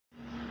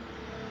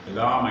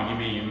எல்லா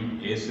மகிமையும்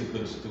இயேசு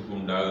கிறிஸ்துக்கு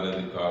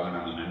உண்டாகிறதுக்காக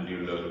நாங்கள்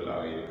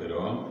நன்றியுள்ளவர்களாக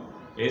இருக்கிறோம்.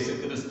 இயேசு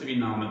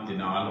கிறிஸ்துவின்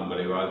நாமத்தினால்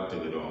உங்களை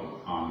வாழ்த்துகிறோம்.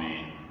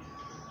 ஆமென்.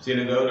 සියල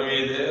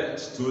ගෞරවයේද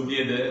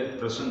ස්තුතියද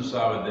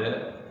ප්‍රශංසාවද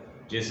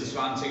ජේසුස්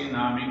වහන්සේගේ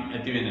නාමයෙන්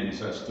ඇති වෙන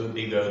නිසා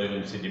ස්තුති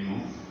ගෞරවයෙන් සිටිමු.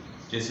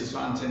 ජේසුස්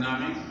වහන්සේ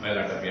නාමයෙන්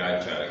ඔයාලට අපි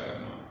ආචාර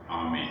කරනවා.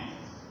 ஆமென்.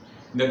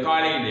 இந்த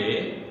காலையிலே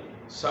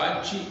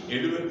சாட்சி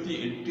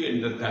 78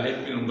 என்ற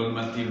தலைப்பில் உங்கள்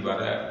மத்தியில்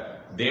வர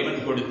தேவன்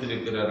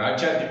கொடுத்திருக்கிற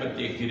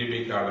ராஜாதிபத்திய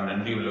கிருபைக்காக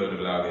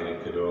நன்றியுள்ளவர்களாக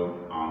இருக்கிறோம்.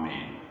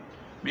 ஆமென்.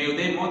 මේ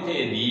උදේ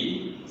මොහොතේදී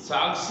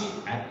සාක්ෂි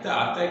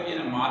 77 කියන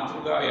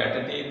මාතෘකාව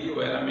යටතේදී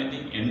ඔයාලා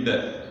මෙතින් එන්න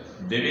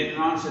දෙවියන්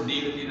වහන්සේ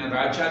දීලා තියෙන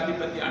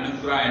රාජාධිපති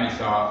අනුග්‍රහය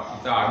නිසා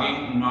ඉතා අගෙන්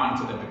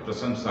උන්වහන්සේට අපි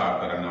ප්‍රශංසා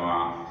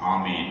කරනවා.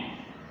 ආමේන්.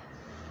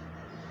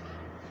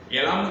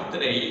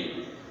 එළමුත්‍රේ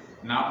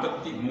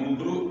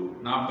 43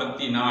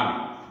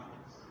 44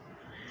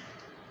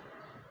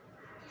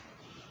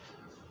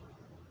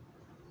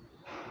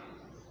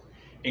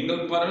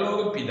 எங்கள் பரலோக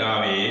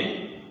பிதாவே,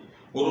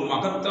 ஒரு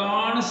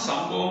மகத்தான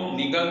சம்பவம்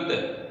நிகழ்ந்த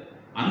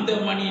அந்த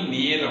மணி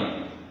நேரம்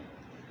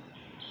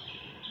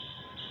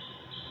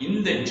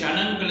இந்த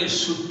ஜனங்களை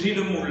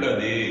சுற்றிலும்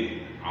உள்ளது.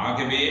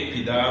 ஆகவே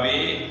பிதாவே,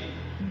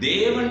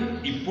 தேவன்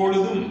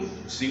இப்பொழுதும்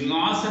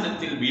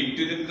சிங்காசனத்தில்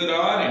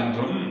வீற்றிருக்கிறார்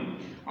என்றும்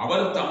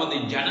அவர் தமது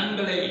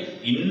ஜனங்களை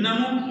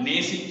இன்னமும்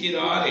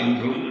நேசிக்கிறார்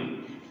என்றும்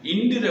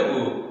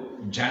இன்றிரவு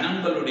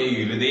ஜனங்களுடைய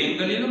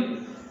இருதயங்களிலும்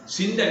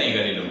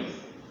சிந்தனைகளிலும்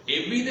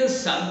எவ்வித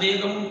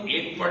சந்தேகமும்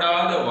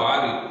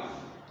ஏற்படாதவாறு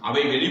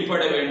அவை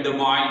வெளிப்பட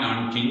வேண்டுமாய்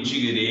நான்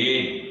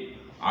கெஞ்சுகிறேன்.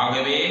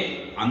 ஆகவே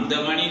அந்த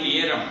மணி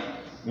நேரம்,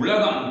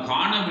 உலகம்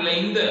காண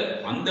விளைந்த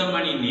அந்த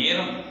மணி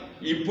நேரம்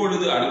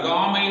இப்பொழுது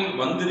அருகாமையில்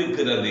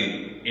வந்திருக்கிறது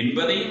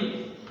என்பதையும்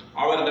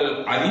அவர்கள்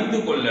அறிந்து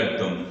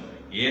கொள்ளட்டும்.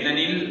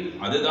 ஏனெனில்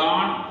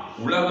அதுதான்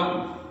உலகம்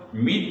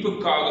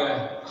மீட்புக்காக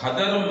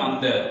கதரும்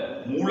அந்த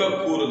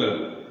மூலக்கூறுகள்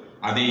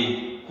அதை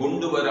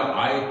கொண்டு வர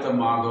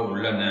ஆயத்தமாக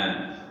உள்ளன.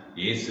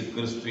 இயேசு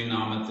கிறிஸ்துவின்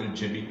நாமத்தில்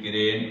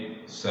ஜெபிக்கிறேன்,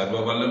 சர்வ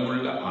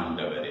வல்லமுள்ள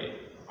ஆண்டவரே.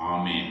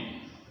 ஆமென்.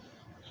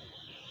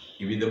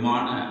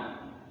 இவ்விதமான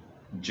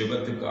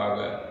ஜெபத்துக்காக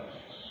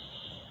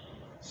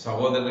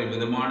சகோதரர்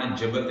விதமான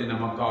ஜெபத்தை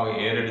நமக்காக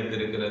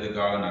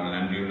ஏறெடுத்திருக்கிறதுக்காக நாங்கள்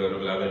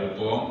நன்றியுள்ளவர்களாக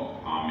இருப்போம்.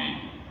 ஆமென்.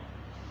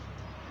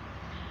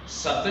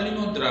 සතනි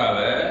මුද්‍රාව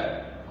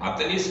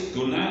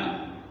 43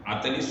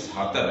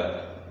 44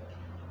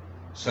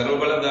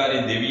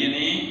 ਸਰවබලධාරී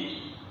දෙවියනේ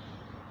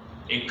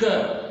එක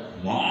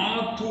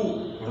මාතු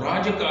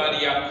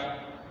රාජකාරියක්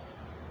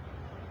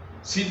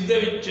සිද්ධ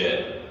වෙච්ච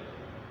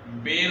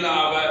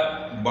වේලාව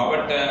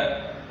බවට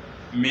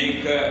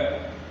මේක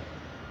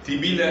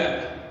තිබිල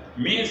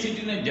මේ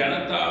සිටින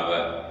ජනතාව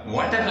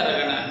වට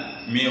කරගෙන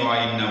මේවා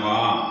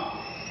ඉන්නවා.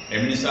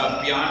 එම නිසා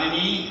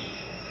පියාණනි,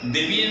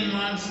 දෙවියන්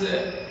වහන්සේ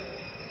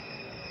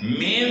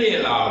මේ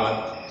වේලාවත්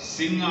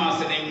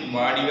සිංහාසනෙන්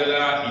වාඩි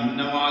වෙලා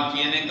ඉන්නවා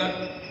කියන එකත්,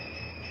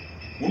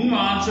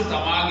 උන්වහන්සේ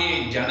තමාගේ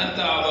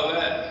ජනතාවව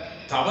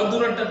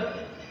තවදුරට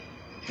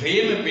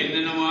ප්‍රේම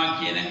පෙන්නනවා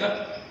කියන එකත්,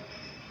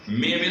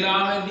 මේ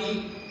වෙලාවේදී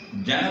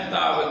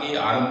ජනතාවගේ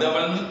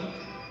අර්ධවලු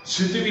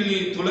සිතුවිලි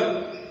තුල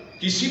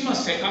කිසිම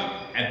සැකක්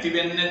ඇති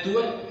වෙන්නේ නැතුව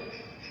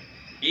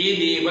ඒ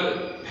දේවල්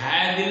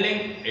පැහැදිලියෙන්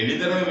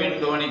එළිදරව්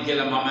වෙන්න ඕනේ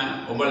කියලා මම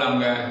ඔබ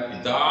ළඟ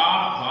ඉතා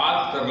පාත්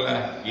කරලා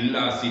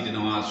ඉල්ලා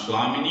සිටිනවා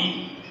ස්වාමිනී.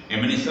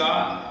 එම නිසා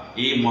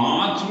ඒ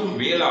මාතෘ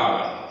වේලාව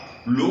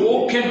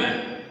ලෝකෙම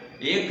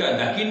ඒක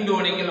දකින්න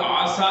ඕනේ කියලා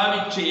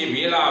ආසාවෙච්ච මේ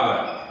වේලාව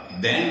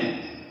දැන්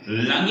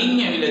ළඟින්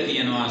ඇවිල්ලා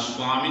තියෙනවා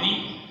ස්වාමිනී.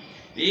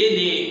 ඒ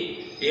දේ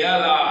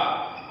එයාලා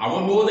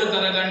අවබෝධ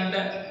කරගන්න,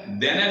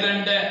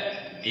 දැනගන්න,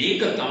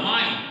 ඒක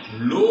තමයි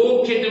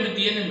ලෝකෙටම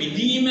තියෙන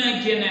විදීම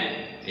කියන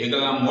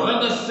ඒගොල්ලන්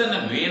මොරගස්සන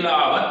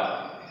වේලාවත්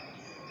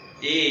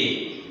ඒ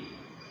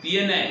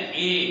තියෙන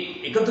ඒ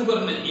එකතු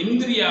කරන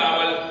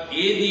ඉන්ද්‍රියාවල්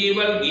ඒ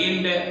දේවල්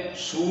ගේන්න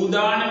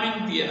සූදානමින්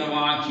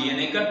තියනවා කියන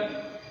එක,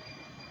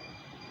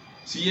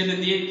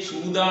 සියලුදේ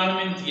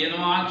සූදානමින්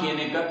තියනවා කියන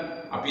එක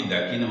අපි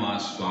දකිනවා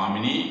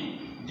ස්වාමිනී.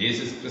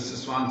 ජේසුස්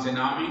ක්‍රිස්තුස් වහන්සේ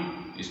නාමයෙන්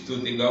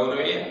ස්තුති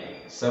ගෞරවය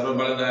සර්ව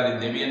බලධාරී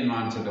දෙවියන්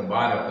වහන්සේට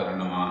බාර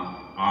කරනවා.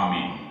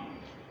 ආමේන්.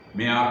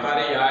 මේ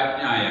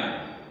ආකාරයේ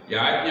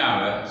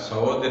යාඥාව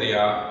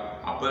සහෝදරයා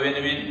අප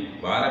වෙනුවෙන්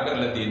වාර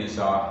කරලා තියෙන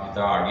නිසා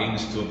ඉතා අගෙන්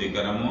ස්තුති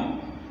කරමු.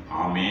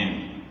 ஆமென்.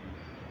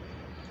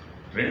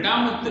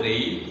 இரண்டாமத்துறை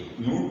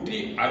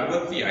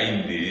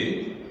 165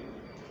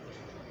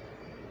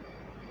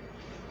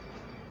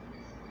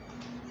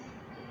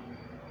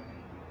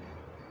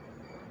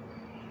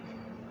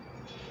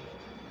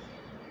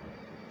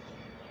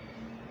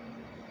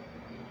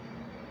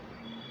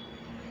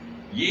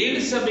 ஏழு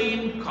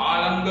சபையின்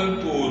காலங்கள்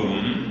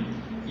தோறும்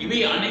இவை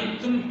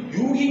அனைத்தும்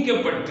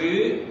யூகிக்கப்பட்டு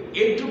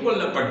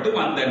ஏற்றுக்கொள்ளப்பட்டு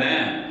வந்தன.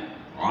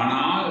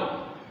 ஆனால்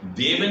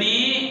தேவனே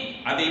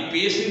அதை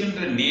பேசுகின்ற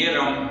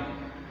நேரம்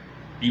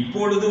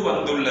இப்பொழுது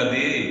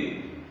வந்துள்ளது.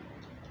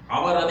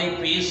 அவர் அதை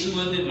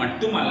பேசுவது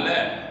மட்டுமல்ல,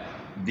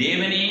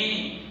 தேவனே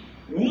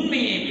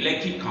உண்மையை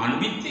விளக்கி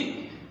காண்பித்து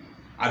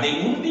அதை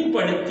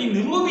உறுதிப்படுத்தி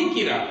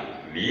நிரூபிக்கிறார்.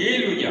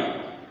 அல்லேலூயா.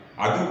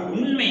 அது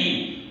உண்மை.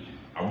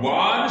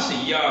 அவ்வாறு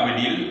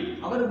செய்யாவிடில்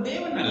அவர்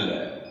தேவன் அல்ல.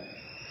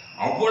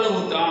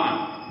 அவ்வளவுதான்.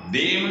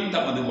 தேவன்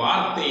தமது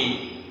வார்த்தையை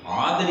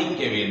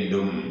ஆதரிக்க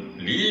வேண்டும்.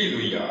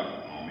 ஹல்லேலூயா.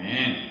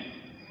 ஆமென்.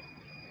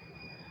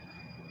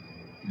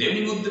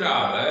 දෙවනි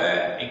මුද්‍රාව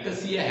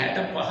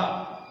 165.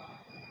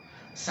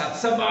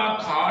 සත්සභා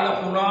කාල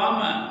පුරාම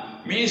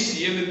මේ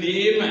සියලු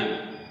දේම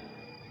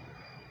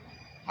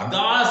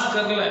අදහස්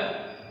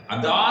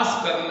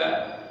කරලා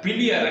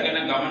පිළි අරගෙන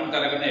ගමන්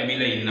කරගෙන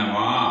ඇවිල්ලා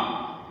ඉන්නවා.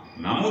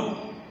 නමුත්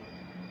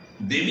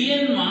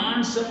දෙවියන්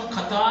මාංශම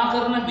කතා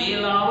කරන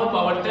වේලාව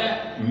බවට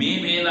මේ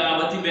වේලාව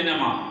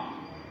තිබෙනවා.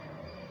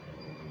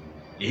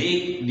 ඒ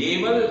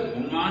දේවල්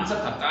උන්වහන්සේ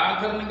කතා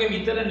කරන එක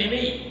විතර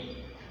නෙවෙයි.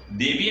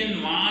 දෙවියන්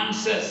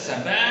මාංශ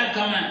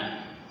සබෑකම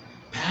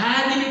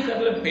පැහැදිලි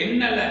කරලා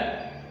පෙන්නලා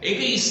ඒක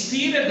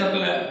ස්ථීර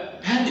කරලා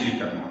පැහැදිලි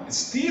කරනවා.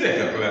 ස්ථීර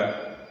කරලා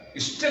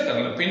ඉෂ්ට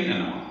කරලා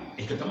පෙන්නනවා.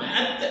 ඒක තමයි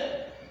ඇත්ත.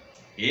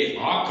 ඒ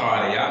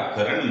ආකාරය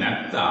කරන්නේ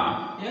නැත්නම්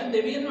එයා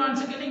දෙවියන්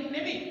වහන්සේ කෙනෙක්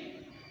නෙවෙයි.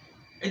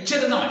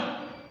 එච්චර තමයි.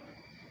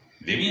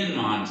 දෙවියන්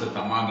වහන්සේ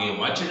තමාගේ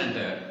වචනට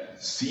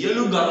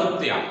සියලු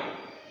ගරුත්වයක්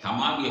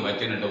තමාගේ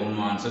වචනට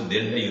උන්වහන්සේ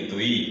දෙන්න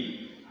යුතුයි.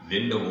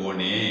 දෙන්න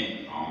ඕනේ.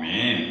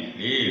 ආමේන්.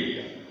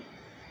 හalleluya.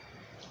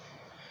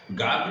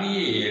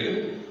 Gabriel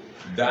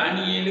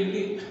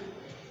தானியேலுக்கு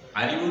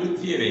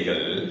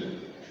அறிவுறுத்தியவைகள்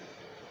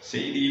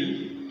செய்தியில்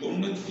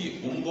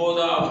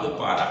 99வது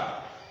பாரா.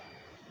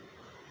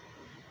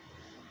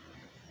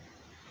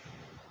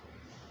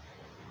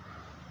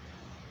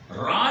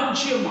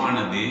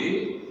 ராஜ்யமானது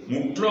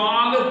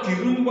முற்றாக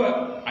திரும்ப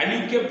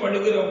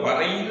அளிக்கப்படுகிற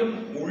வரையிலும்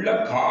உள்ள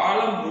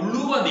காலம்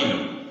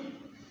முழுவதிலும்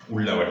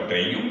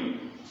உள்ளவற்றையும்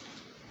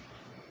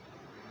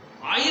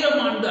 1000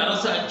 ஆண்டு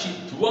அரசாட்சி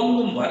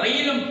துவங்கும்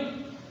வரையிலும்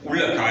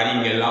உள்ள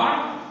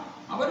காரியங்களால்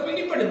அவர்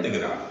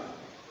வெளிப்படுத்துகிறார்.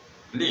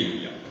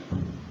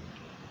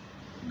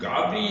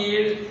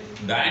 Gabriel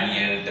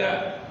දානියෙල්ට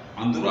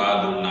අඳුරා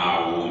දුන්නා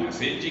වූ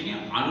මෙසේජ් එකේ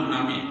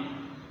 99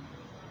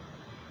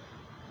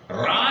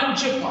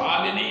 රාජ්‍ය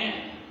පාලනය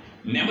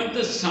නැවත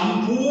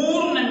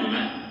සම්පූර්ණයෙන්ම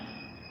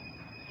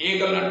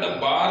ඒගොල්ලන්ට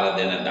බාර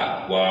දෙන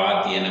දක්වා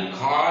තියෙන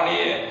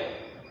කාලය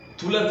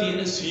තුල තියෙන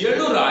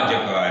සියලු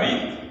රාජකාරී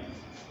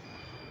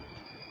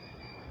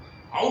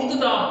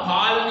අවුරුදු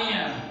පාලනය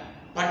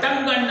පටන්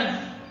ගන්න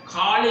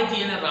කාලේ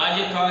තියෙන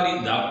රාජකාරී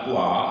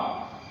දක්වා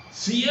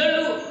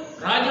සියලු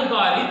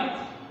රාජකාරී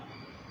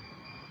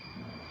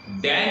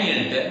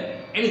දානියෙල්ට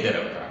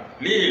එළිදරව්වා.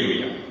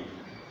 හalleluya.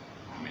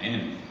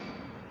 ආමේන්.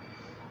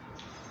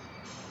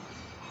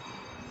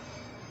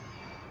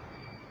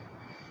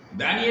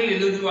 தானியேல்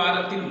எழுதிய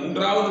வாரத்தின்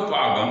 3வது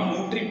பாகம்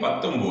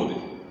 119.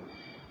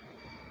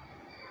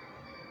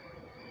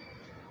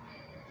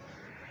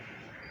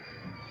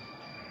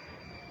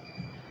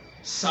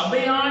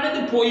 சபையானது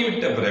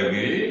போய்விட்ட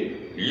பிறகு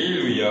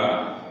ஹalleluya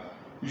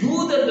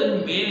யூதர்களின்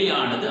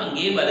வேலையானது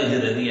அங்கே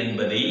வருகிறது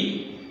என்பதை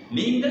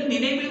நீங்கள்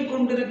நினைவில்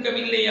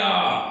கொண்டிருக்கவில்லையா?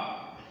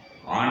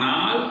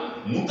 ஆனால்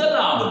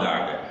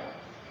முதலாவதாக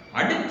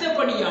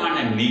அடுத்தபடியான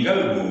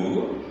நிகழ்வு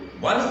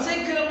வரிசை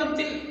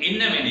கிரமத்தில்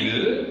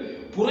என்னவெனில்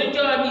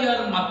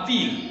புறஜாதியார்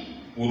மத்தியில்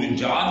ஒரு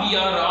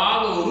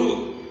ஜாதியாராக ஒரு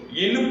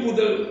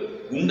எழுப்புதல்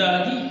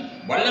உண்டாகி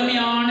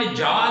வல்லமையான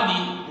ஜாதி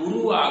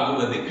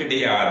உருவாகுவது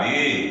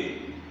கிடையாது.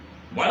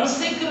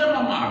 வரிசை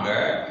கிரமமாக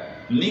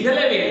நிகழ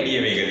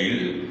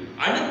வேண்டியவைகளில்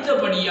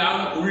அடுத்தபடியாக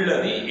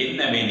உள்ளது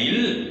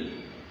என்னவெனில்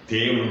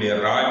தேவனுடைய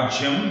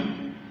ராஜ்யம்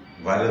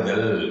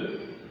வருதல்,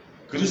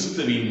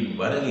 கிறிஸ்துவின்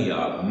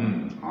வருகையாகும்.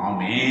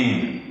 ஆமென்.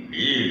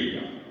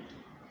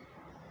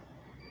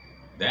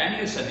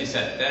 Daniel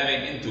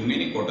සතිසත්තාවෙන්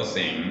තුන්වෙනි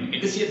කොටසෙන්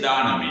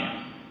 119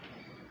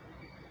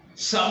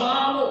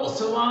 සභාව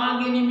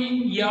ඔසවාගෙනමින්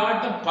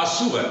යාට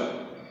පසුව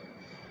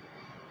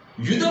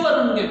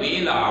යුදවරුන්ගේ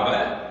වේලාව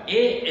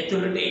ඒ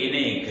ඇතුළට එන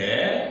එක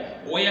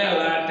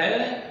ඔයාලාට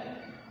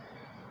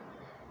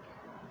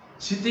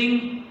සිතින්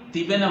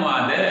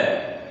තිබෙනවාද?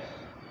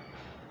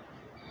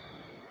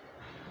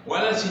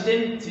 ඔයාලා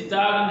සිතෙන්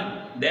සිතාගෙන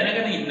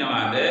දැනගෙන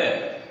ඉන්නවාද?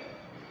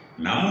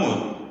 නමුත්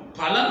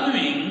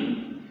පළමුවෙන්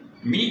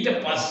මීට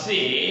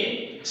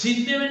පස්සේ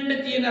සිද්ධ වෙන්න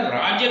තියෙන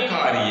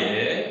රාජකාරිය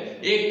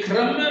ඒ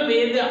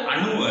ක්‍රමවේද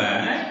අනුව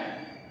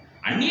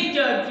අන්‍ය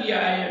ජාතිය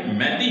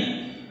මැදි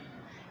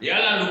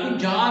එයාලා ලොකු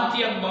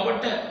ජාතියක්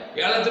බවට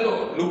එයාලා තුළ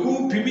ලොකු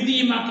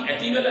පිබිදීමක්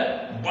ඇතිවල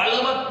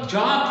බලවත්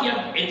ජාතියක්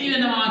ඇති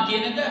වෙනවා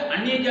කියන එක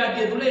අන්‍ය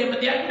ජාතිය තුළ එහෙම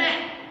දෙයක් නැහැ.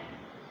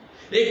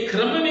 ඒ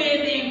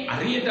ක්‍රමවේදයෙන්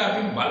හරියට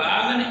අපි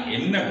බලාගෙන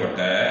එන්නකොට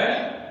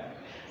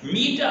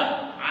මීට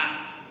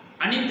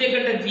අනිත්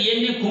එකට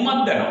තියෙන්නේ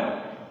කුමක්දනෝ?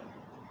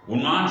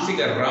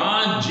 උන්වහන්සේගේ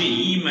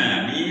රාජ්‍යීම.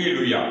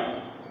 හalleluya.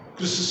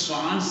 ක්‍රිස්තුස්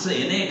වහන්සේ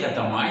එන එක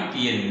තමයි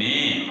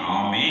තියෙන්නේ.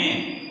 ආමේන්.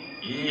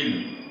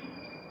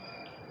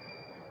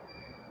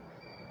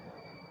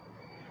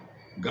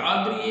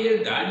 காபிரியல்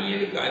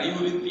தானியேலுக்கு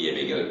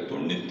அறிவுறுத்தியவைகள்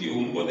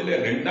 99ல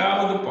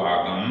 2வது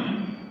பாகம்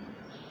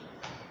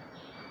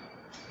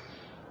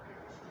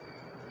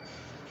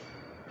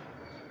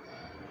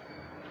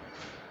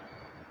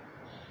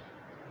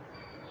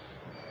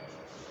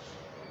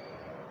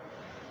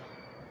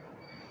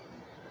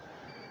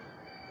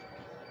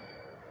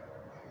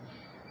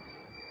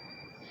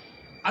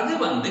அது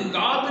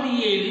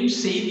காபிரியேலின்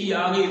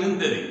செய்தியாக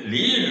இருந்தது.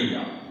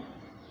 ஹல்லேலூயா.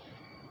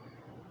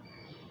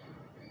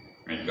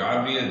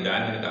 Gabriel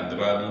දැනට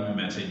අන්තරාදීම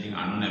මැසේජින්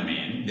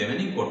අන්නමෙන්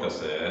දෙවෙනි කොටස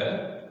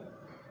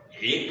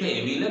ඒක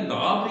එවිල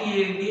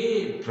ගාබ්‍රියේල්ගේ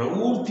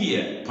ප්‍රවෘත්තිය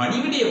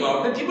පණිවිඩය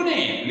බවට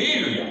තිබුණේ.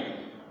 හල්லேලූයා.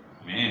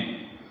 ආමේන්.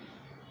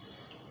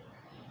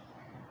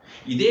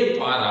 இதே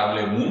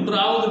பாராவிலே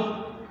மூன்றாவது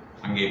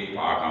அங்கே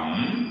பாகம்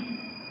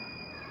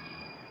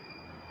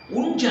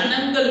உன்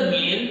ஜனங்கள்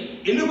மேல்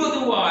 70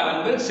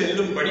 வாரங்கள்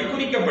செல்லும்படி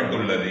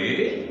குறிக்கப்பட்டுள்ளது.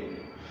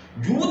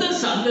 யூத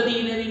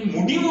சந்ததியினரின்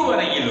முடிவு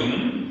வரையிலும்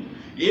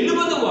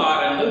 70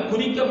 வாரங்கள்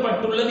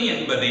குறிக்கப்பட்டுள்ளது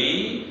என்பதை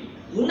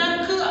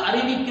உனக்கு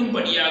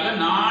அறிவிக்கும்படியாக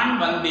நான்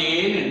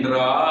வந்தேன்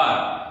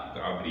என்றார்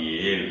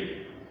காபிரியேல்.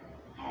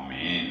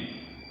 ஆமென்.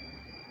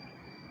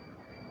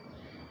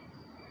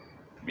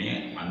 මේ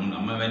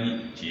 99 වැනි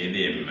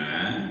ඡේදයෙන්ම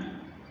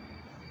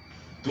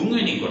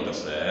තුන්වෙනි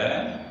කොටස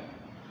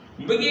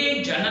උඹගේ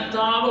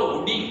ජනතාව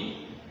උඩින්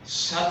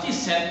සති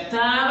 70ක්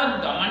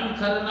ගමන්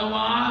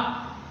කරනවා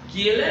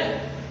කියලා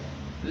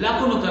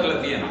ලකුණු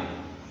කරලා තියෙනවා.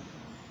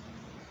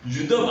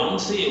 යුද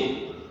වංශයේ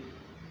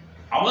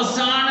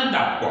අවසාන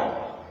දක්වා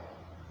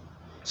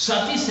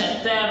සති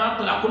 70ක්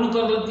ලකුණු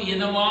කරලා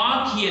තියෙනවා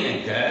කියන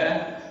එක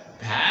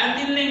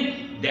පැහැදිලියෙන්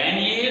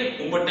ඩැනියෙල්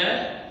උඹට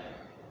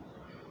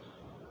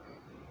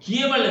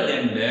කියවල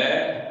දෙන්න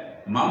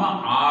මම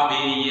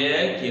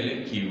ආවේය කියලා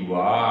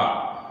කිව්වා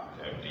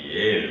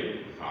ගැබ්‍රියෙල්.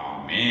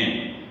 ආමේන්.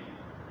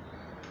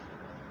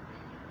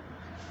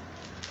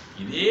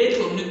 இதே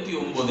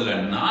 99ல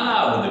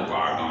 4வது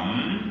பாகம்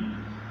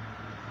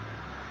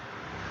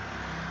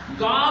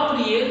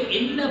காபிரியேல்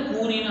என்ன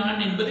கூறினான்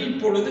என்பதை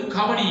இப்பொழுது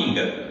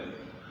கவனியுங்கள்.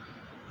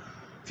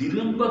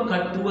 திரும்ப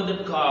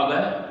கட்டுவதற்காக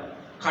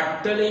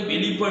கட்டளை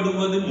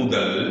வெளிப்படுவது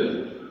முதல்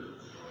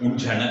உன்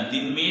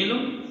ஜனத்தின்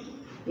மேலும்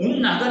உன்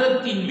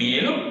நகரத்தின்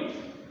மேலும்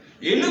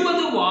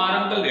 70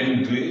 வாரங்கள்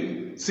என்று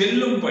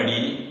செல்லும்படி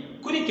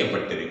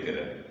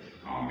குறிக்கப்பட்டிருக்கிறது.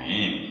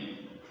 ஆமென்.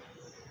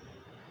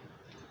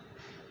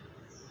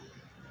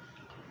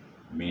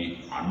 මේ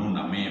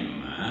 99ම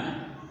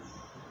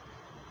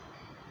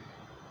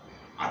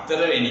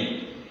අතරවෙනි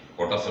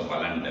කොටස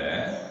බලන්න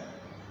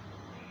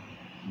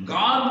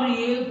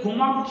ගාබ්‍රියේල්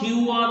කුමක්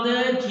කිව්වාද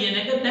කියන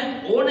එක දැන්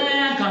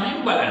ඕනෑකමින්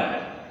බලන්න.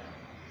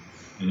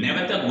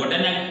 නැවත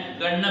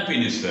ගොඩනගන්න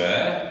පිණිස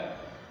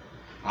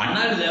අන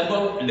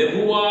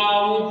ලැබුවා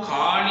වූ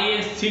කාලයේ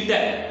සිට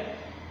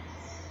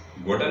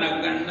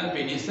ගොඩනගන්න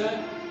පිණිස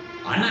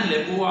අන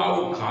ලැබුවා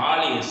වූ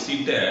කාලයේ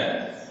සිට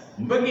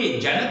උඹගේ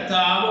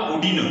ජනතාව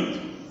උඩිනුත්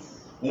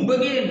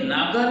උඹගේ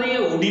නගරය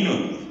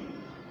උඩිනුත්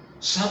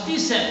සති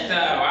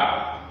 70ක්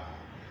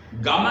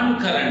ගමන්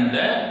කරන්න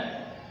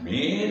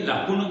මේ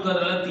ලකුණු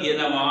කරලා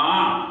තියෙනවා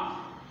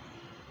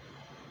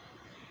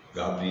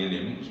ගාබ්‍රියේල්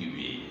එමි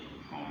කිව්වේ.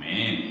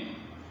 ஆமென்.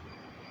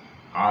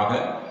 ஆக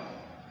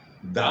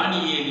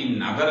தானியேலின்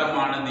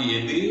நகரமானது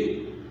எது?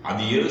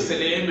 அது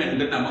எருசலேம்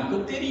என்று நமக்கு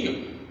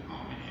தெரியும்.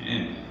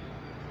 ஆமென்.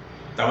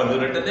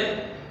 තවදුරටද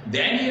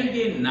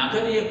ඩැනියෙල්ගේ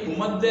නගරය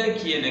කුමක්ද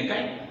කියන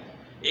එකයි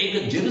ඒක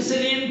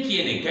ජෙරුසලේම්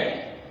කියන එක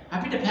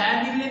අපිට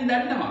පැහැදිලියෙන්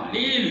දන්නවා.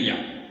 හල්லேலூயா.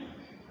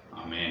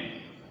 ஆமென்.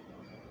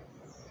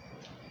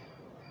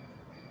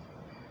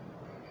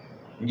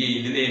 இங்கே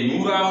இதிலே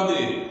 100வது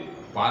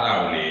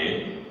பாராவிலே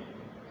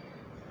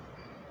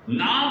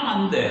நாம்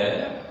அந்த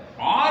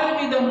 6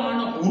 விதமான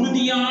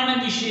உறுதியான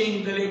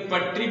விஷயங்களை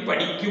பற்றி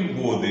படிக்கும்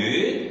போது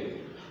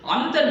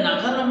அந்த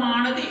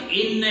நகரமானது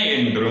என்ன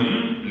என்றும்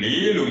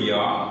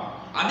ஹல்லேலூயா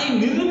அதை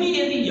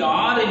நிறுவியது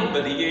யார்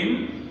என்பதையும்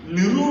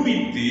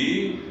நிரூபித்து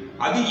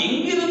அது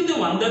எங்கிருந்து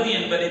வந்தது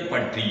என்பதை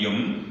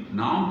பற்றியும்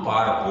நாம்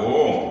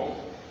பார்ப்போம்.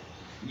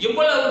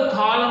 எவ்வளவு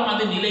காலம்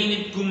அது நிலை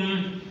நிற்கும்?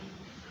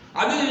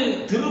 அது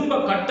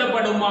திரும்ப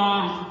கட்டப்படுமா?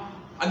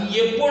 அது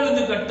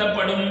எப்பொழுது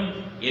கட்டப்படும்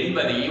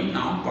என்பதையும்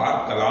நாம்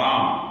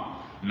பார்க்கலாம்.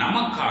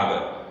 நமக்காக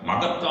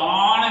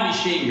மகத்தான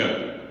விஷயங்கள்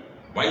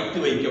வைத்து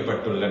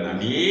வைக்கப்பட்டுள்ளன.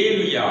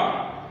 ஹல்லேலூயா.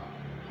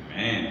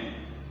 ஆமென்.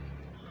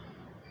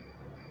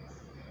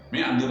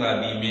 මේ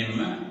අඳුරාදීමෙන්ම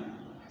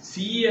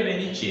 100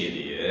 වෙනි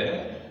ඡේදය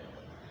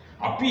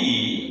අපි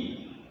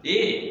ඒ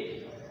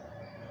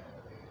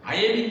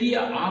අයවිදිය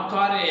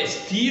ආකාරයේ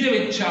ස්ථීර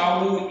වෙච්චා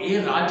වූ ඒ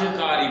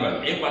රාජකාරීවල්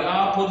ඒ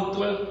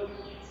බලාපොරොත්තුවල්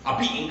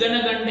අපි ඉගෙන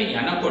ගන්න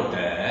යනකොට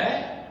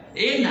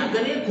ඒ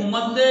නගරේ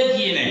කුමක්ද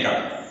කියන එක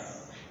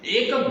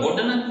ඒක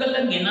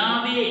ගොඩනගලා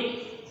ගෙනාවේ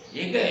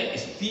ඒක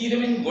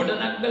ස්ථීරවෙන්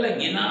ගොඩනගලා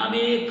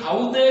ගෙනාවේ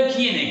කවුද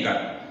කියන එක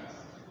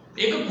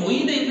ඒක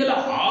කොයිද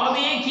ඉඳලා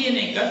ආවේ කියන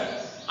එක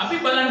අපි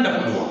බලන්න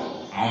පුළුවන්.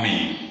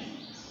 ආමේන්.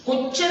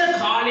 කොච්චර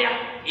කාලයක්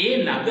ඒ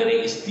නගරේ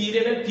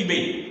ස්ථීරව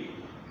තිබේ.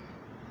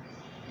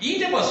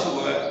 ඊට පසුව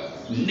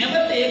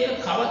නැවත ඒක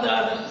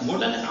කවදාද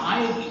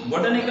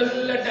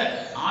ගොඩනගලට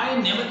ආයේ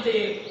නැවත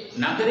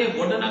නගරේ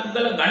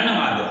ගොඩනගලා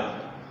ගන්නවාද?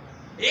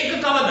 ඒක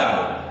කවදාද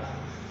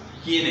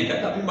කියන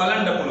එකත් අපි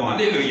බලන්න පුළුවන්.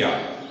 හල්லேලූයා.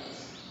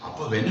 අප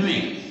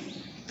වෙනුවෙන්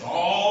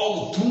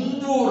උතුම්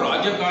වූ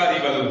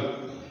රාජකාරීවල්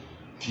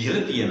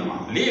කියලා තියෙනවා.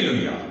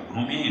 හල්லேලූයා.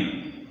 ආමේන්.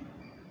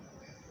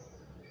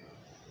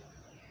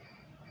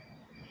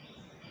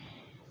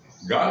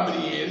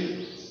 காபிரியேல்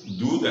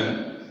தூதன்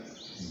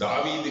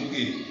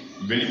தாவீதுக்கு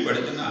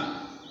வெளிப்படுத்தின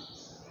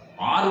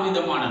 6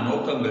 விதமான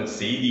நோக்கங்கள்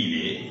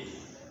செய்தியிலே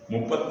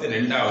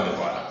 32வது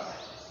பாடம்.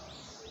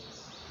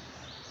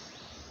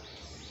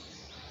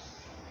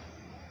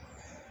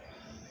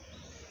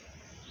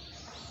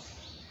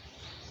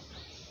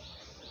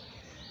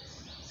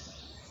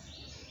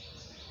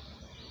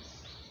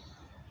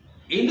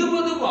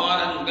 "70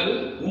 வாரங்கள்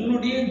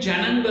உன்னுடைய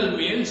ஜனங்கள்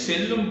மேல்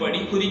செல்லும்படி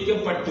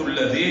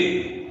குறிக்கப்பட்டுள்ளது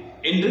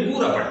என்று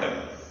கூறப்பட்டது."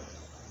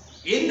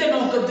 எந்த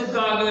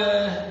நோக்கத்துக்காக?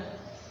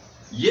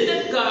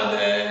 எதற்காக?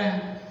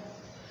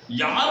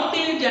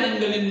 யாருடைய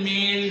ஜனங்களின்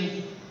மேல்?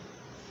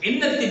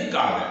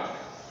 என்னத்திற்காக?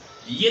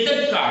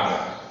 எதற்காக?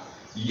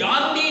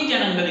 யாருடைய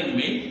ஜனங்களின்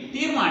மேல்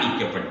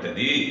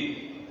தீர்மானிக்கப்பட்டது?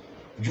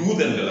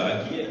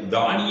 யூதர்களாகிய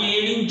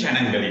தானியேலின்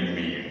ஜனங்களின்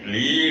மேல்.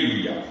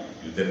 அல்லேலூயா.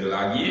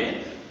 யூதர்களாகிய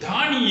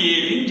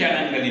தானியேலின்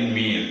ஜனங்களின்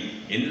மேல்.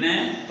 என்ன?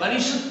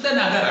 பரிசுத்த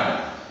நகரம்.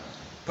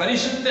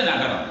 பரிசுத்த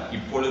நகரம்.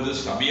 இப்பொழுது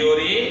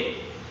சபையோரே,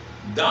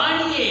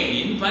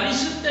 தானியேலின்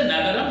பரிசுத்த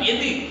நகரம்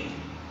எது?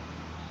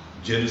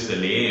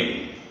 ஜெருசலேம்.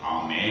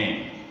 ஆமென்,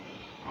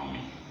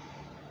 ஆமென்.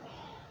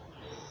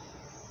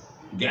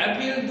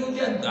 Gabriel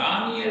दूजा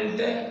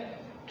दानियलට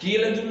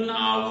කියලා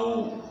දුන්නා වූ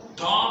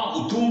තා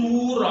උතුම්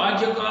වූ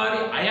රාජකාරී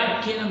අයක්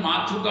කියන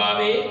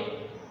මාතෘකාවේ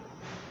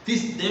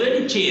 32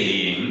 වෙනි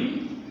ඡේදයෙන්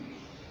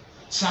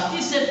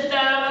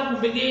සතිසෙත්තාවක්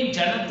ඔබගේ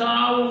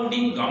ජනතාව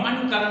උඩින් ගමන්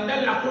කරන්න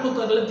ලකුණු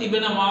කරලා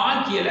තිබෙනවා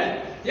කියලා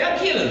එයා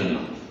කියලා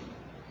දුන්නා.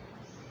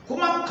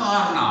 කුමක්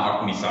කාරණාවක්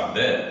නිසාද?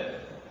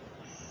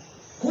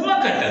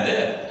 කුමකටද?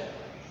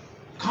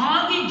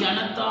 කාගේ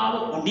ජනතාව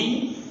උඩින්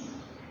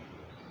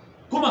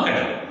කුමකටද?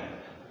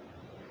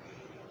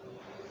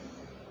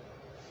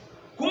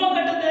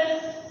 කුමකටද?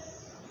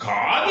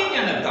 කාගේ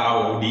ජනතාව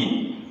උඩින්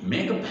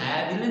මේක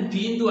පෑදින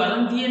තීන්දුව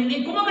අරන්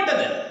තියන්නේ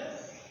කුමකටද?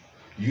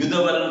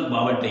 යුදවරුන්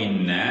බවට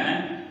ඉන්න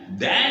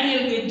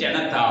දානියල්ගේ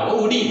ජනතාව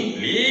උඩින්.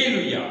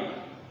 හලෙලූයා.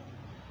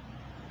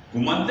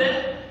 කුමක්ද?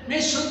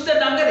 මේ සුද්ධ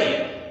නගරය.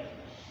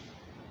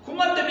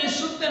 කුමක්ද මේ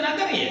සුද්ධ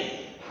නගරය?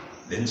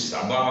 දැන්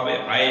සභාවේ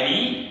අයනි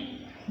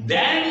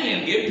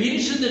දානියල්ගේ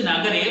පිරිසුදු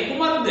නගරය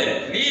කුමක්ද?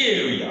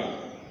 හලෙලූයා.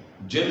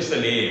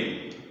 ජෙරුසලේම්.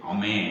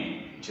 ආමේන්.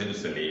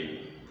 ජෙරුසලේම්.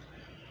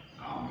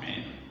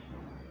 ஆமென்.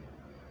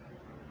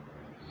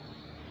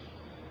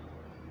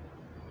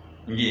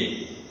 இங்கே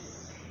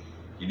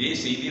இதே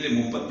செய்தியில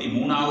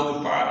 33வது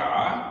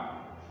பாரா,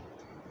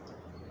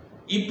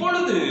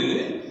 இப்பொழுது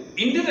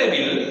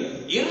இன்றிரவில்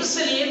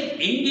எருசலேம்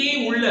எங்கே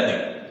உள்ளது,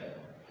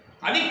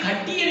 அதை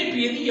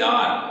கட்டியெழுப்பியது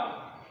யார்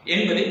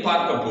என்பதை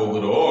பார்க்க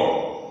போகிறோம்.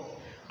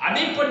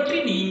 அதை பற்றி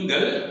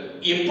நீங்கள்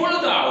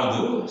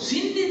எப்பொழுதாவது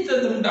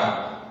சிந்தித்ததுண்டா?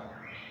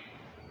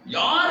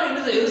 யார்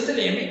என்று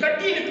எருசலேமை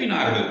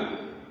கட்டியெழுப்பினார்கள்?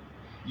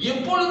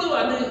 எப்பொழுது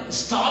அது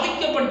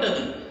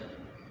ஸ்தாபிக்கப்பட்டது?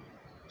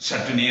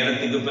 சற்று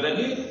நேரத்துக்கு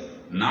பிறகு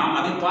நாம்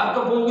அதை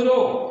பார்க்க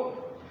போகிறோம்.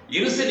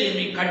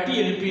 எருசலேமை கட்டி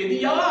எழுப்பியது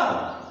யார்?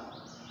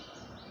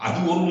 அது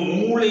ஒரு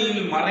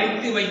மூலையில்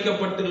மறைத்து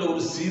வைக்கப்பட்டுள்ள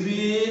ஒரு சிறு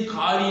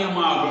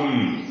காரியமாகும்.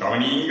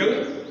 கவனியுங்கள்,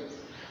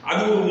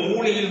 அது ஒரு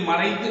மூலையில்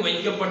மறைத்து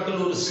வைக்கப்பட்டுள்ள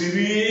ஒரு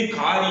சிறு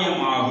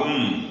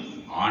காரியமாகும்.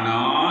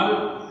 ஆனால்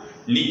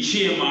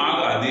நிச்சயமாக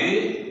அது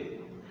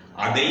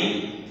அதை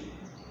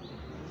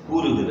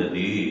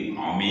கூறுகிறது.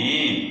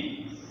 ஆமென்.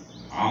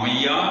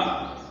 ஆமையா.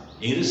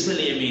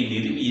 எருசலேமை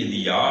நிறுவியது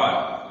யார்?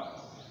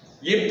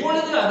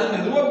 எப்பொழுது அது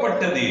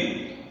நிறுவப்பட்டது?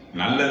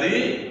 நல்லது.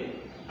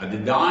 அது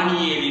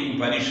தானியேலின்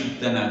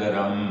பரிசுத்த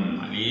நகரம்.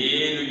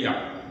 அல்லேலூயா.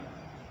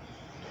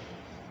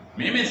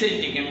 මේ මෙසේජ්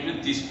එකෙන්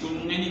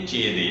 33 වෙනි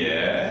ඡේදය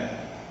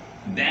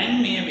දැන්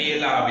මේ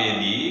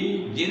වේලාවේදී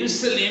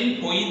ජෙරුසලම්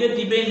කොයිද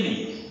තිබෙන්නේ?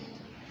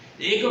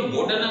 ඒක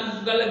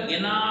ගොඩනගල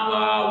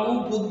ගෙනාවා වූ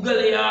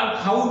පුද්ගලයා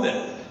කවුද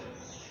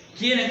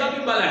කියන එක අපි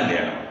බලන්න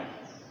යනවා.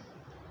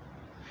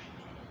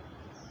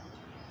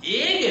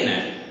 ඒ ගැන,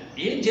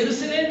 ඒ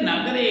ජෙරුසලම්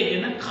නගරය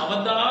ගැන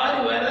කවදාරි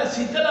වෙලා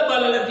සිතලා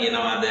බලලා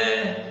තියෙනවද?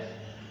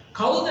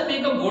 කවුද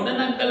මේක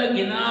ගොඩනගලා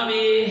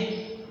ගෙනාවේ?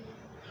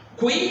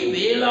 කොයි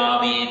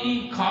වේලාවේදී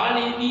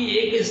කාලේදී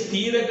ඒක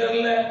ස්ථීර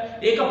කරලා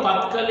ඒක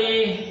පත්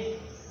කළේ?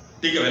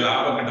 ටික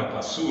වෙලාවකට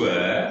පසුව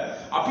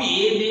අපි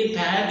ඒ දේ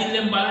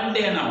පැහැදිලිව බලන්න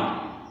යනවා.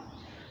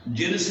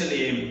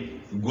 ජෙරුසලම්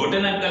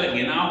ගොඩනගලා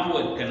ගෙනාපු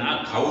එකනා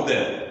කවුද?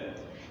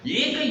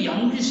 ඒක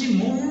යම්කිසි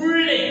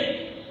මුල්ලේ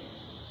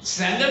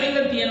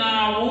සැඟවිලා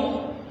තියනා වූ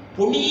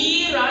පොඩි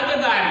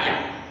රාජකාරියක්.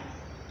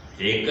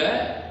 ඒක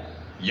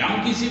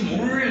යම්කිසි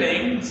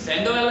මුල්ලෙන්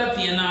සැඟවලා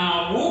තියනා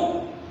වූ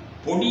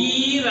පොඩි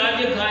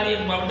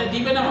රාජකාරියක් බවට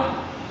තිබෙනවා.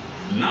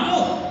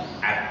 නමුත්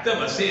ඇත්ත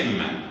වශයෙන්ම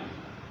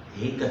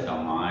ඒක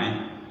තමයි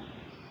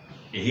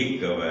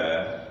ඒකව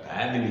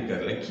පැහැදිලි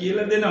කරලා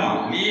කියලා දෙනවා.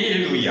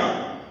 හලෙලූයා.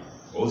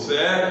 ඔව්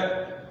සර්.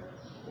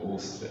 ඔව්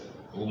සර්.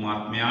 ඔව්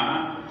මහත්මයා.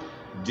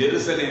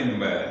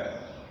 ජෙරුසලම්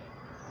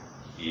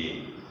ඒ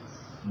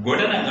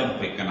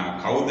ගොඩනගපු එකනා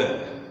කවුද?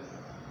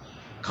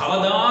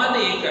 කවදාද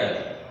ඒක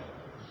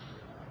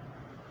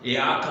ඒ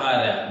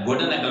ආකාර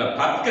ගොඩනගලා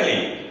පත්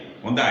කළේ?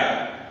 හොඳයි.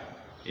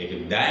 ඒක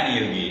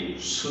දානියල්ගේ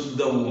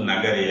සුද්ධ වූ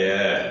නගරය.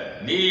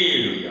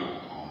 හලෙලූයා.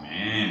 ආමේන්.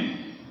 ஆமென்.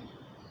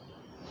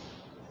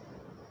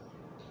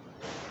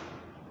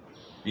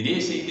 இதே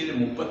செய்தியில்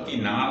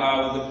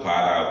 34வது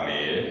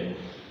பாராவிலே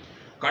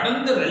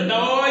கடந்த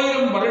 2000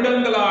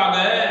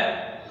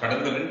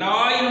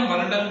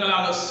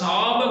 வருடங்களாக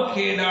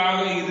சாபக்கேடாக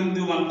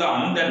இருந்து வந்த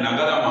அந்த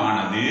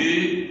நகரமானது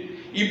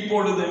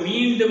இப்பொழுது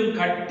மீண்டும்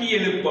கட்டி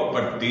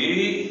எழுப்பப்பட்டு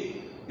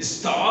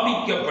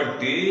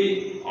ஸ்தாபிக்கப்பட்டு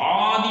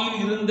ஆதியில்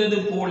இருந்தது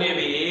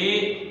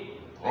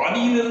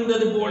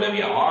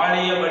போலவே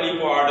ஆலய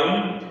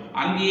வழிபாடும்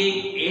அங்கே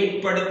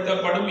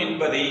ஏற்படுத்தப்படும்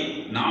என்பதை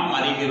நாம்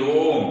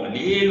அறிகிறோம்.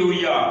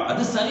 அல்லேலூயா.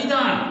 அது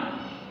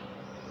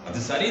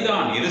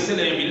சரிதான்.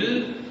 எருசலேமில்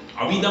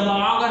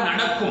அவிதமாக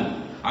நடக்கும்.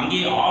 அங்கே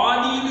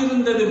ஆதியில்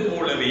இருந்தது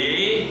போலவே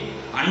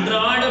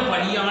அன்றாட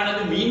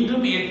பலியானது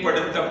மீண்டும்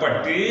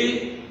ஏற்படுத்தப்பட்டு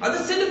அது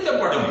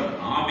செலுத்தப்படும்.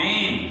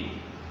 ஆமென்.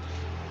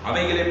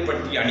 அவைகளை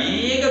பற்றி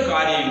அநேக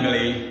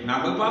காரியங்களை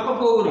நாங்கள்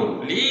பார்க்க போகிறோம்.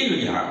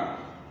 அல்லேலூயா.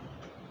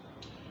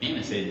 என்ன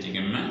செய்யுங்க?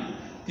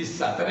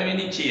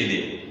 34වෙනි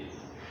ඡේදය.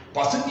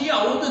 පසුගිය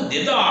අවුරුදු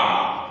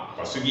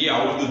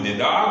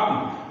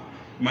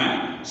 2000ක්ම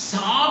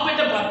ශාපයට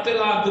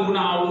පත්වලා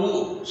තිබුණා වූ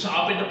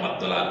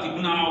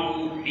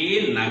ඒ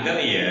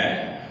නගරය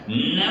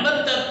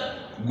නැවත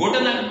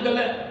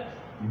ගොඩනගලා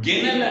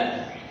ගෙනලා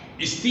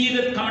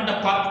ස්ථීරකමට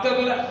පත්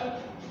කරලා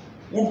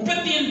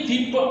උත්පත්තියෙන්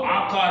තිබ්බ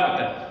ආකාරයට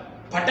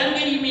පටන්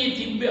ගැනීමේ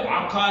තිබ්බ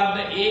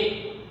ආකාරයට ඒ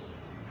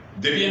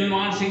දෙවියන්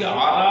වහන්සේගේ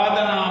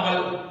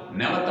ආරාධනාවල්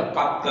නැවත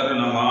පත්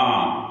කරනවා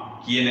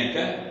කියන එක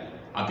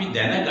අපි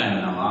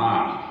දැනගන්නවා.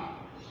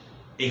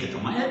 ඒක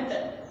තමයි ඇත්ත.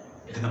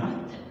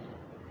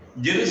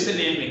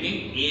 ජෙරුසලම් එකෙන්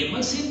ඒම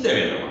සිද්ධ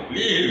වෙනවා.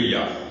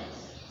 හalleluya.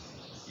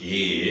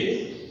 ඒ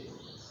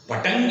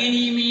පටන්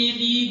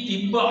ගැනීමේදී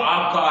තිබ්බ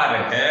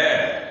ආකාරයට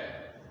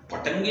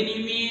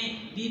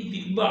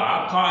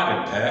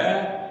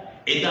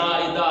එදා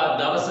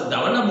දවස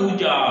දවන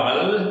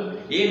පූජාවල්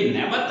ඒ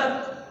නැවතත්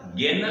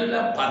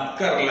ගෙනල්ලා පත්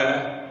කරලා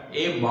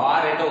ඒ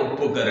බාරයට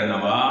ඔප්පු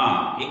කරනවා.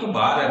 ඒක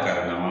බාර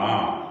කරනවා.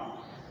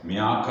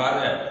 මේ ආකාර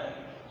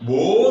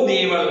බොහෝ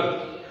දේවල්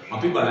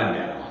අපි බලන්න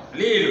යනවා.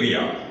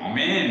 හalleluya.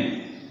 ආමෙන්.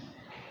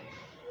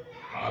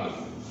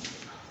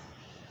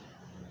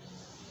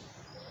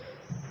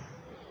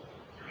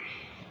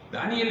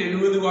 தானியேல்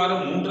 70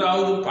 வாரம்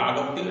 3வது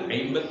பாகத்தில்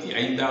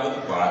 55வது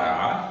பாரா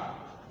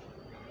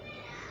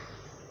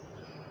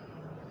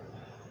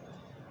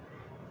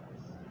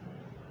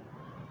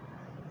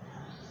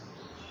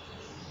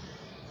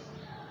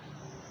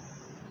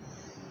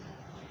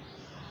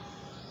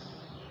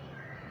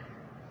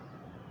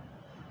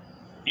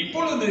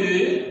இப்பொழுது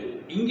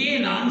இங்கே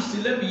நான்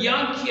சில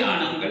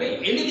வியாக்கியானங்களை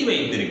எழுதி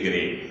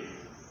வைத்திருக்கிறேன்.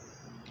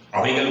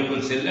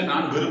 அவைகளுக்குள் செல்ல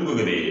நான்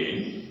விரும்புகிறேன்.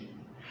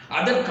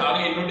 அதற்காக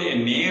என்னுடைய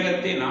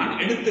நேரத்தை நான்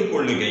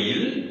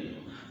எடுத்துக்கொள்ளுகையில்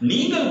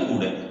நீங்கள்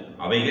கூட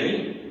அவைகளை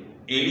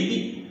எழுதி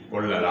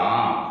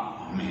கொள்ளலாம்.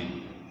 ஆமென்.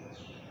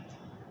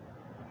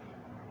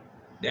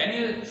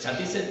 ඩැනියල්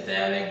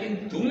සතිසත්තාවකින්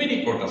 3වෙනි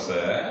කොටස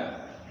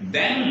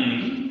දැන්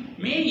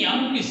මේ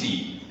යම්කිසි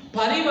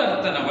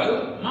පරිවර්තනවල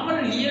මම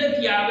ලියලා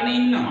තියාගෙන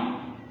ඉන්නවා.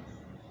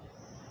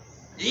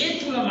 ඒ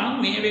තුල මම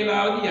මේ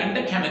වෙලාවදී යන්න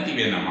කැමති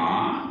වෙනවා.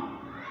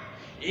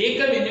 ඒක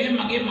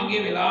වෙනුවෙන් මගේ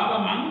වෙලාව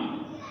මම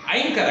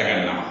අයින්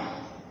කරගන්නවා.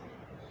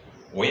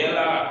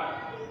 ඔයලා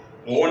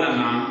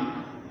ඕනනම්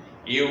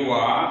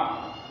ඒවා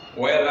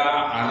ඔයලා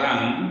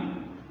අරන්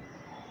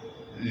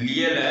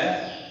ලියලා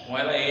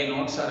ඔයලා ඒ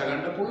නෝට්ස්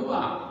අරගන්න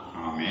පුළුවන්.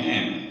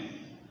 ආමෙන්.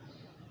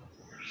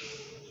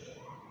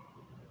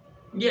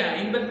 இங்கே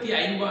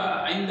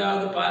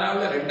 55வது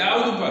பாராவுல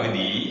 2வது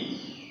பகுதி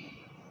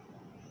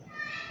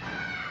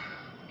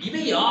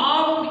இவை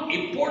யாவும்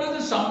எப்பொழுது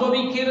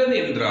சம்பவிக்கிறது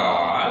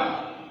என்றால்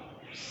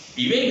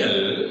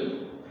இவைகள்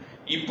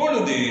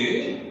இப்பொழுது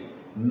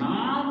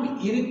நாம்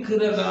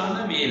இருக்கிறதான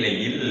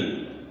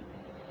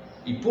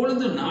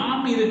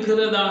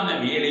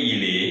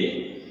வேளையிலே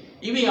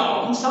இவை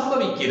யாவும்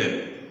சம்பவிக்கிறது.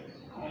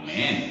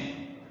 ආමෙන්.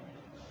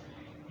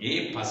 ඒ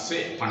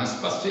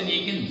 55 වෙනි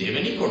එකෙන්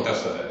දෙවෙනි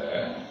කොටස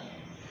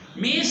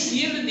මේ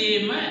සියලු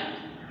දේම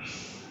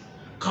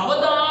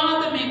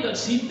කවදාද මේක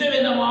සිද්ධ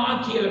වෙනවා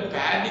කියලා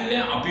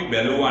පැහැදිලිව අපි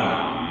බැලුවා නම්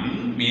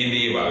මේ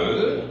දේවල්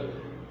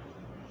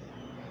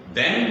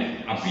දැන්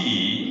අපි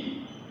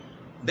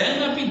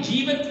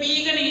ජීවත්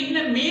වීගෙන ඉන්න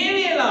මේ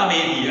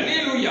වෙලාවේදී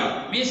හalleluya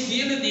මේ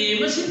සියලු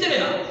දේම සිද්ධ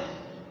වෙනවා.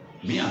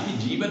 මේ අපි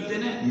ජීවත්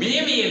වෙන මේ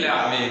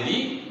වෙලාවේදී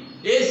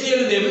ඒ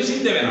සියලු දේම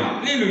සිද්ධ වෙනවා.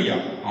 හalleluya.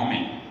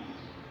 ආමෙන්.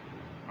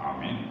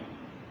 ආමෙන්.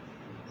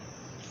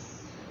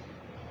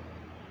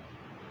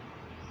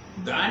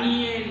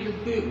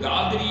 தானியேலுக்கு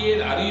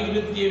காபிரியேல்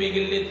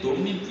அறிவுறுத்தியவைகளிலே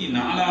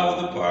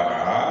 94வது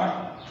பாரா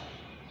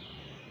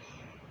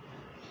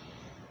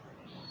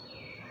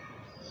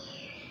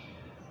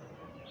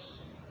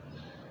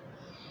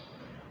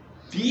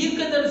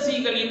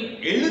தீர்க்கதரிசிகளின்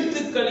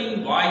எழுத்துக்களின்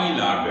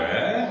வாயிலாக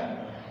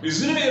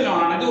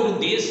இஸ்ரவேலானது ஒரு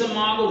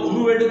தேசமாக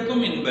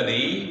உருவெடுக்கும்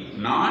என்பதை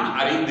நான்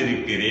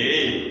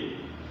அறிந்திருக்கிறேன்.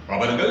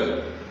 அவர்கள்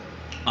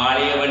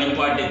ஆலய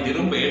வழிபாட்டை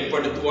திரும்ப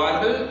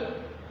ஏற்படுத்துவார்கள்.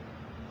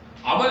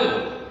 அவள்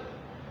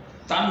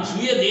தன்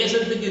சுய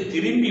தேசத்துக்கு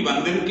திரும்பி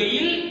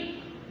வந்திருக்கையில்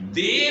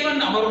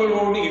தேவன்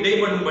அவர்களோடு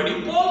இடைபடும்படி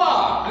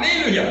போவார்.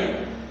 அல்லேலூயா.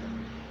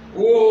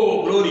 ஓ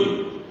glory.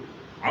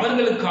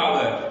 அவர்களுக்காக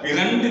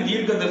 2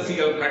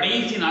 தீர்க்கதரிசிகள்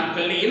கடைசி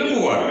நாட்களில்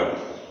எழும்புவார்கள்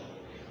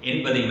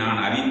என்பதை நான்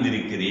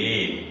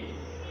அறிந்திருக்கிறேன்.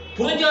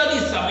 புறஜாதி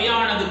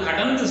சபையானது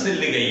கடந்து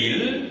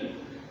செல்லுகையில்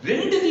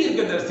 2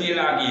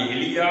 தீர்க்கதரிசிகளாகிய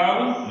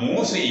எலியாவும்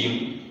மோசேயும்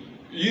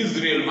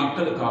இஸ்ரேல்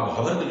மக்களுக்காக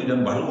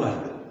அவர்களிடம்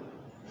வருவார்கள்.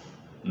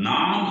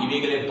 நாம்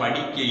இவைகளை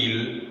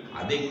படிக்கையில்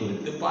அதை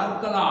குறித்து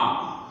பார்க்கலாம்.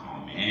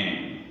 ஆமென்.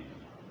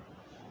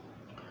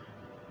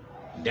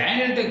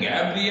 ඩෑනල්ට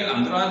ගෑබ්‍රියල්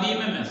අන්තරාදීම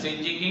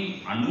මැසේජ්ජකින්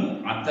අනු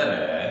අතර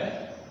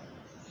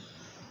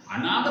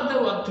අනාගත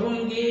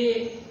වතුරුන්ගේ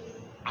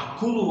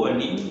අකුරු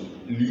වලින්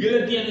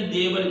ලියලා තියෙන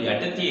දේවල්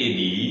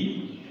යටතේදී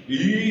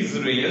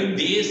ඊශ්‍රායෙල්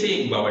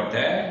දේශයක් බවට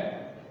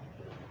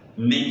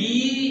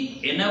නෙගී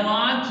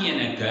එනවා කියන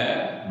එක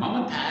මම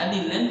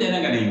පැහැදිලියෙන්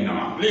දැනගෙන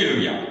ඉන්නවා.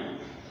 හලෙලූයා.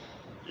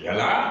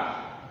 එලා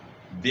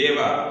දේව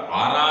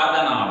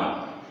ආරාධනාවල්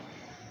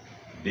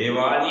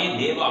දේවාලයේ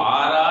දේව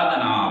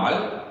ආරාධනාවල්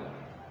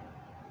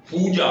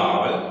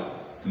पूजावल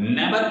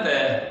නැවත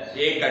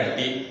ඒ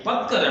කට්ටි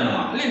පත්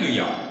කරනවා.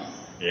 හලෙලූයා.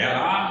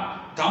 එයා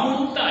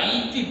තමුන්ට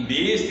අයිති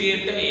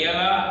දේශයට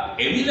එයා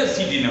එවිලා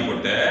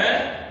සිටිනකොට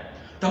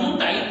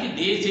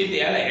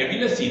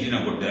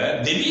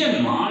දෙවියන්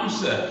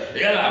වහන්සේ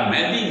එයා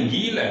මැදින්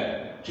ගිහිලා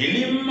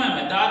කෙලින්ම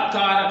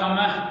මදාත්කාරකම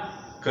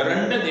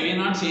කරන්න දෙවියන්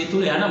වහන්සේ ඒ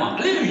තුල යනවා.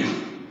 හලෙලූයා.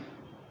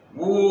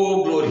 ඕ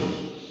ග්ලෝරි.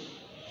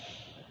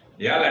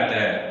 එයාලට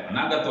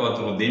අනාගත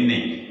වතුරු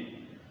දෙන්නේ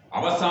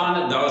අවසාන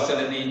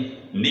දවසලදී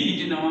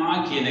නිගිටිනවා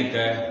කියන එක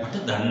මට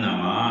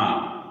දන්නවා.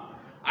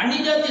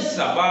 අනිජාති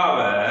සභාව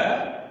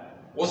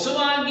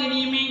ඔසවා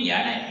ගැනීමෙන් යන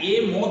ඒ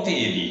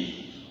මොහොතේදී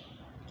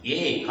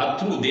ඒ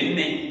කතුරු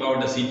දෙන්නේ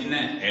බවට සිටින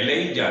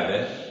එලීජාද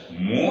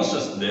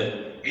මෝසස්ද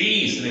ඒ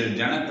ඉස්රේල්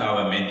ජනතාව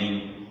මැදින්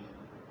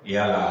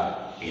එයාලා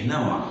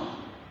එනවා.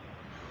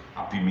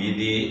 අපි මේ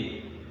දේ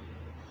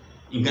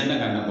ඉගෙන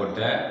ගන්නකොට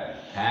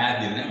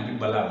පැහැදිලිව අපි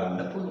බලා ගන්න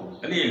පුළුවන්.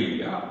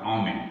 හලෙලූයා.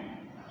 ආමෙන්.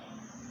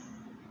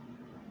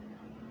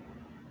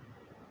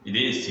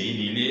 இதே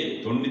செய்தியிலே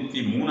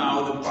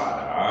 93வது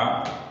பாரா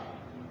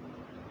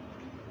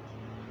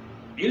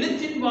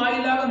எழுத்தின்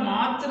வாயிலாக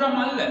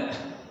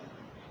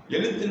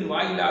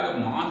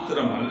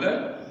மாத்திரமல்ல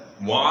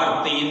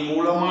வார்த்தையின்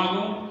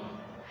மூலமாகவும்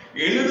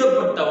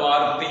எழுதப்பட்ட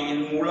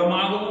வார்த்தையின்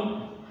மூலமாகவும்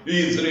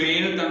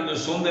இஸ்ரவேல் தனது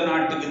சொந்த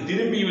நாட்டுக்கு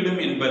திரும்பிவிடும்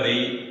என்பதை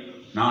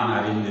நான்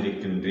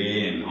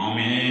அறிந்திருக்கின்றேன்.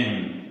 ஆமென்.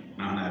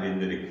 நான்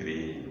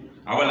அறிந்திருக்கிறேன்.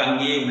 அவள்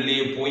அங்கே உள்ளே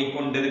போய்க்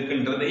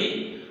கொண்டிருக்கின்றதை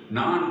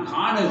நான்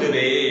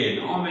காணுகிறேன்.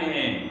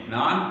 ஆமென்.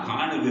 நான்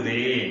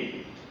காணுகிறேன்.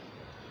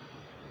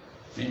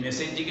 මේ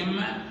මෙසේජ් එකෙම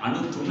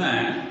අනුතුන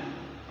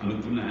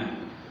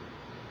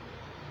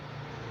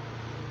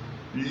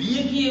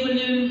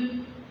ලියකියවලින්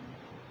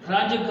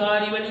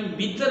රාජකාරී වලින්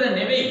විතර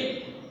නෙවෙයි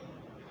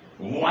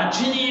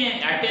වචනයේ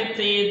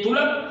යටතේ තුල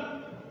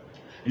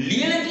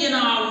ලියලා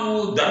තියෙනා වූ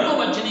ධර්ම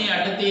වචනයේ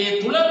යටතේ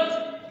තුල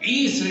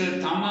ඊශ්‍රේල්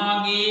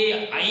තමාගේ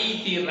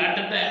අයිති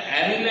රටට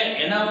ඇරිලා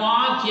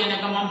එනවා කියන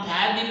එක මම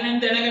පැහැදිලියෙන්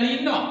දැනගෙන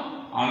ඉන්නවා.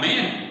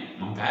 ආමේන්.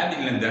 මම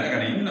පැහැදිලියෙන්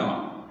දැනගෙන ඉන්නවා.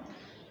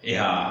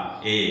 එහා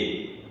ඒ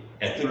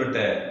ඇතුළට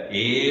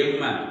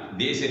ඒම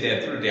දේශයට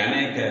ඇතුළට යන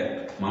එක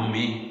මම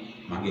මේ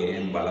මගේ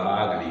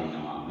බලාගෙන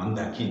ඉන්නවා. මම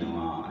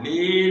දකින්නවා.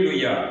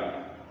 හලෙලූයා.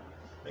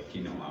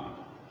 දකින්නවා.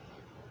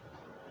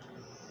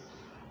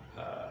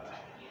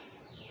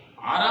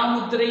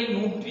 ආරාමුත්‍රේ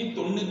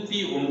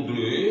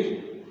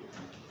 191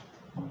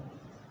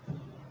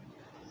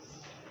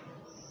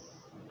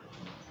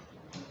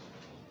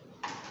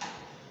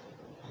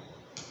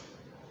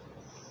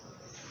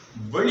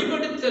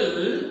 வெளிப்படுத்தல்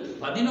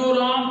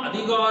 11ஆம்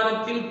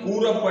அதிகாரத்தில்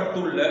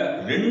கூறப்பட்டுள்ள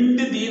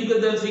 2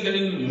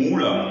 தீர்க்கதரிசிகளின்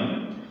மூலம்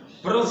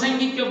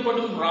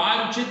பிரசங்கிக்கப்படும்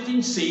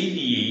ராஜ்யத்தின்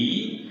செய்தியை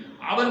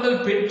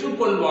அவர்கள்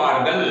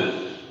பெற்றுக்கொள்வார்கள்.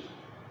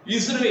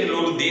 இஸ்ரவேல்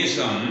ஒரு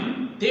தேசம்,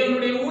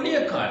 தேவனுடைய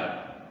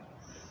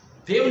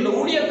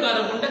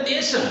ஊழியக்காரர் கொண்ட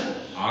தேசம்.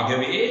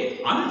 ஆகவே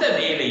அந்த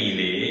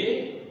வேளையிலே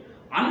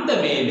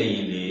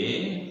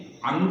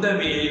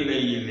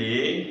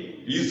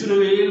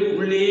இஸ்ரவேல்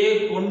உள்ளே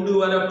கொண்டு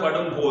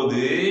வரப்படும்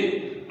போது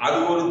அது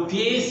ஒரு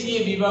தேசிய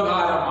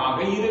விவகாரமாக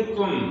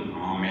இருக்கும்.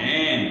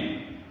 ஆமென்.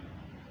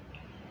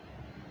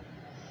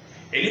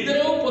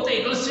 එලිදරෝ පොත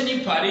 11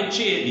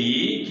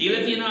 පරිච්ඡේදයේ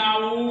කියලා තියෙනා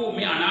වූ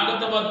මේ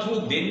අනාගත වස්තු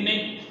දෙන්නේ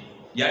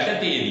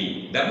යටතේදී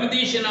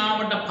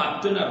ධර්මදේශනාවට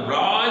පත්වන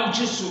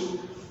රාජ්‍ය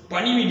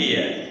පණිවිඩය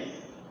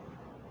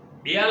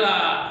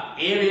එයාලා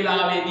ඒ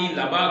වෙලාවේදී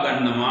ලබා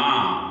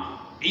ගන්නවා.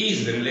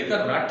 ඊශ්‍රේල් එක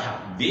රට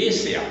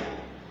දේශයක්.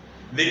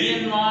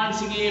 දෙවියන්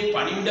වහන්සේගේ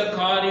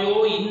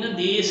පණිවිඩකාරයෝ ඉන්න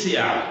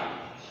දේශයක්.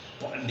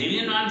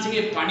 දෙවියන්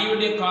වහන්සේගේ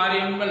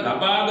පණිවිඩකාරයන්ව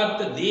ලබාගත්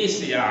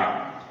දේශයක්.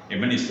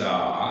 එම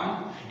නිසා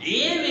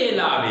ඒ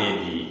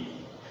වේලාවේදී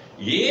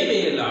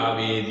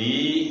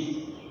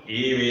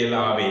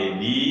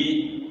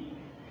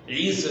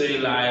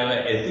ඊශ්‍රේල් අයව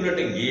ඇතුළට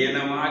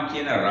ගේනවා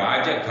කියන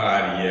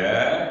රාජකාරිය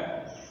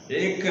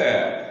ඒක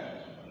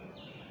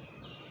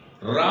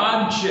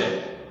රාජ්‍ය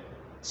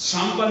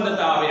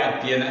සම්බන්ධතාවයක්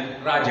තියෙන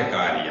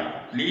රාජකාරියක්.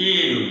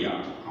 හලෙලූයා.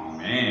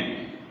 ආමේන්.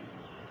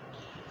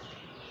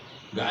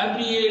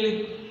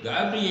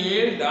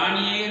 காப்ரியேல்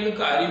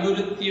தானியேலுக்கு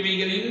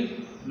அறிவுறுத்தியவைகளில்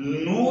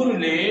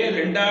 100லே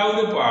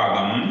 2வது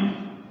பாகம்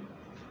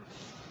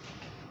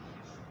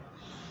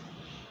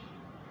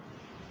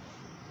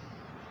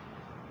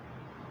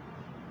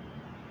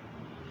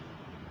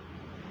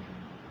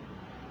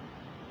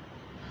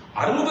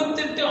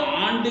அறுபத்தெட்டு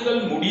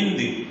ஆண்டுகள்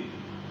முடிந்து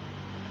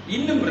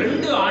இன்னும்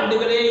 2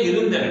 ஆண்டுகளே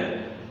இருந்தன.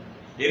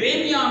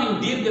 எரேமியாவின்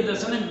தீர்க்க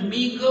தரிசனம்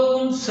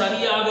மிகவும்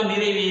சரியாக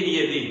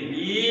நிறைவேறியது.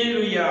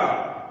 ஹல்லேலூயா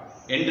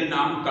என்று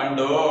நாம்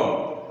கண்டோம்.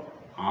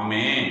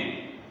 ஆமென்.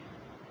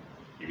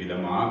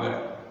 இவ்விதமாக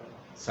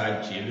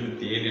சாட்சி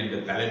 77 என்ற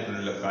தலைப்பில்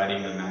உள்ள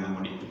காரியங்கள் நாம்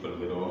முடித்துக்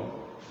கொள்கிறோம்.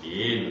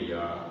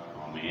 ஹல்லேலூயா.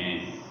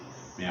 ஆமென்.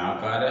 මේ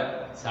ආකාර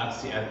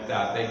සාක්ෂි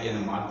අත්‍යතේ කියන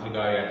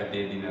මාතෘකාව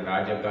යටතේ දින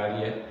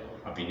රාජකාරිය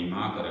අපි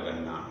නිමා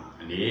කරගන්නා.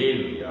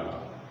 හල්லேලූයා.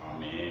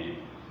 ආමේන්.